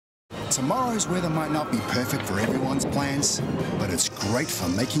Tomorrow's weather might not be perfect for everyone's plans, but it's great for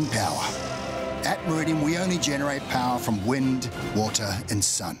making power. At Meridian, we only generate power from wind, water and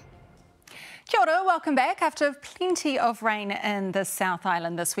sun. Kia ora, welcome back. After plenty of rain in the South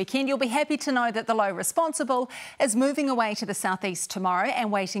Island this weekend, you'll be happy to know that the low responsible is moving away to the southeast tomorrow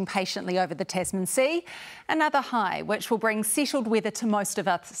and waiting patiently over the Tasman Sea. Another high, which will bring settled weather to most of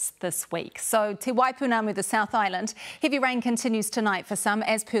us this week. So Te Waipunamu, the South Island, heavy rain continues tonight for some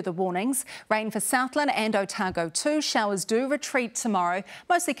as per the warnings. Rain for Southland and Otago too. Showers do retreat tomorrow,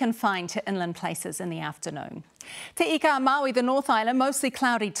 mostly confined to inland places in the afternoon. Te Ika Maui, the North Island, mostly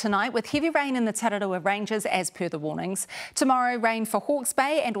cloudy tonight with heavy rain in the Tararua Ranges as per the warnings. Tomorrow, rain for Hawke's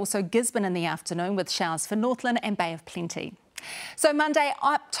Bay and also Gisborne in the afternoon with showers for Northland and Bay of Plenty. So Monday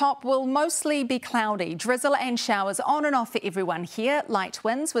up top will mostly be cloudy, drizzle and showers on and off for everyone here. Light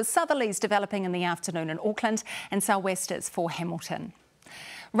winds with southerlies developing in the afternoon in Auckland and sou'westers for Hamilton.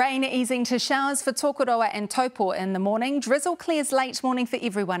 Rain easing to showers for Tokoroa and Taupo in the morning. Drizzle clears late morning for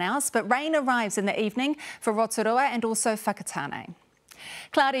everyone else, but rain arrives in the evening for Rotorua and also Whakatane.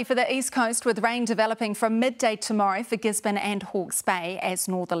 Cloudy for the east coast with rain developing from midday tomorrow for Gisborne and Hawke's Bay as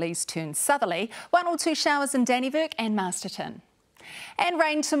northerlies turn southerly. 1 or 2 showers in Dannevirke and Masterton. And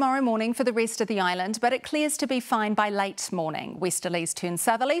rain tomorrow morning for the rest of the island, but it clears to be fine by late morning. Westerlies turn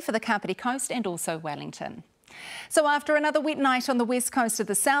southerly for the Kapiti Coast and also Wellington. So after another wet night on the west coast of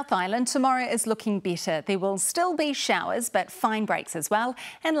the South Island, tomorrow is looking better. There will still be showers, but fine breaks as well,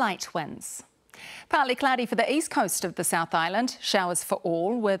 and light winds. Partly cloudy for the east coast of the South Island, showers for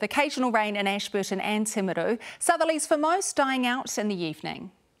all, with occasional rain in Ashburton and Timaru. Southerlies for most, dying out in the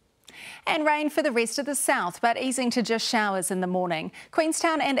evening. And rain for the rest of the south, but easing to just showers in the morning.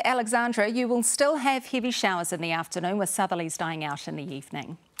 Queenstown and Alexandra, you will still have heavy showers in the afternoon, with southerlies dying out in the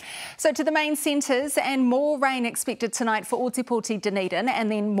evening. So to the main centres, and more rain expected tonight for Ōtepoti, Dunedin,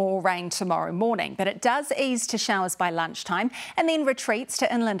 and then more rain tomorrow morning. But it does ease to showers by lunchtime and then retreats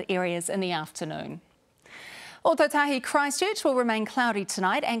to inland areas in the afternoon. Ōtautahi Christchurch will remain cloudy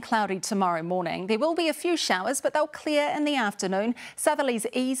tonight and cloudy tomorrow morning. There will be a few showers, but they'll clear in the afternoon. Southerlies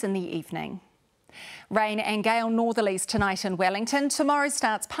ease in the evening. Rain and gale northerlies tonight in Wellington. Tomorrow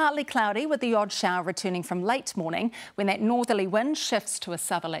starts partly cloudy with the odd shower returning from late morning when that northerly wind shifts to a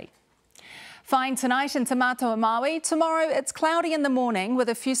southerly. Fine tonight in Te Mātua Maui. Tomorrow it's cloudy in the morning with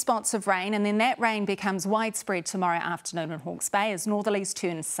a few spots of rain, and then that rain becomes widespread tomorrow afternoon in Hawke's Bay as northerlies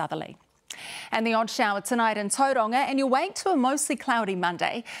turn southerly. And the odd shower tonight in Tauranga, and you'll wake to a mostly cloudy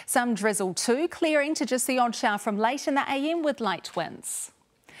Monday. Some drizzle too, clearing to just the odd shower from late in the AM with light winds.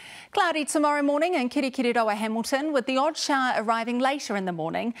 Cloudy tomorrow morning in Kirikiriroa, Hamilton, with the odd shower arriving later in the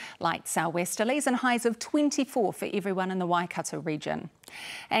morning. Light sou'westerlies and highs of 24 for everyone in the Waikato region.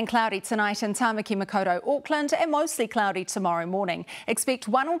 And cloudy tonight in Tamaki Makaurau, Auckland, and mostly cloudy tomorrow morning. Expect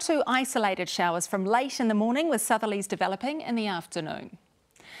 1 or 2 isolated showers from late in the morning with southerlies developing in the afternoon.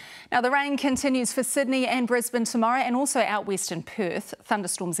 Now the rain continues for Sydney and Brisbane tomorrow and also out west in Perth.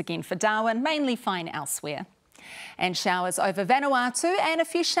 Thunderstorms again for Darwin, mainly fine elsewhere. And showers over Vanuatu and a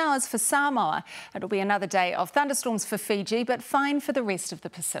few showers for Samoa. It'll be another day of thunderstorms for Fiji, but fine for the rest of the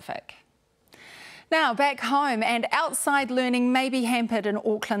Pacific. Now back home, and outside learning may be hampered in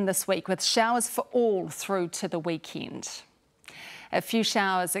Auckland this week with showers for all through to the weekend. A few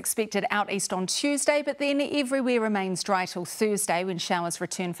showers expected out east on Tuesday, but then everywhere remains dry till Thursday when showers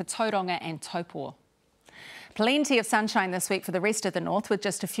return for Tauranga and Taupo. Plenty of sunshine this week for the rest of the north, with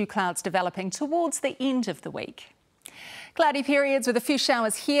just a few clouds developing towards the end of the week. Cloudy periods with a few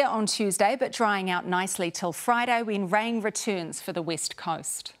showers here on Tuesday, but drying out nicely till Friday when rain returns for the west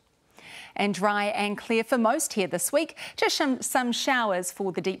coast. And dry and clear for most here this week. Just some showers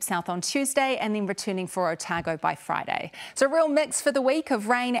for the deep south on Tuesday and then returning for Otago by Friday. So a real mix for the week of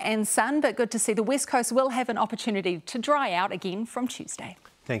rain and sun, but good to see the west coast will have an opportunity to dry out again from Tuesday.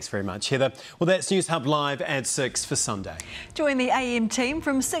 Thanks very much, Heather. Well, that's Newshub Live at 6 for Sunday. Join the AM team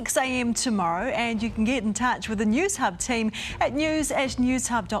from 6 AM tomorrow, and you can get in touch with the Newshub team at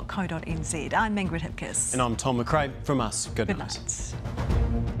news@newshub.co.nz. I'm Ingrid Hipkiss. And I'm Tom McRae. From us, good night.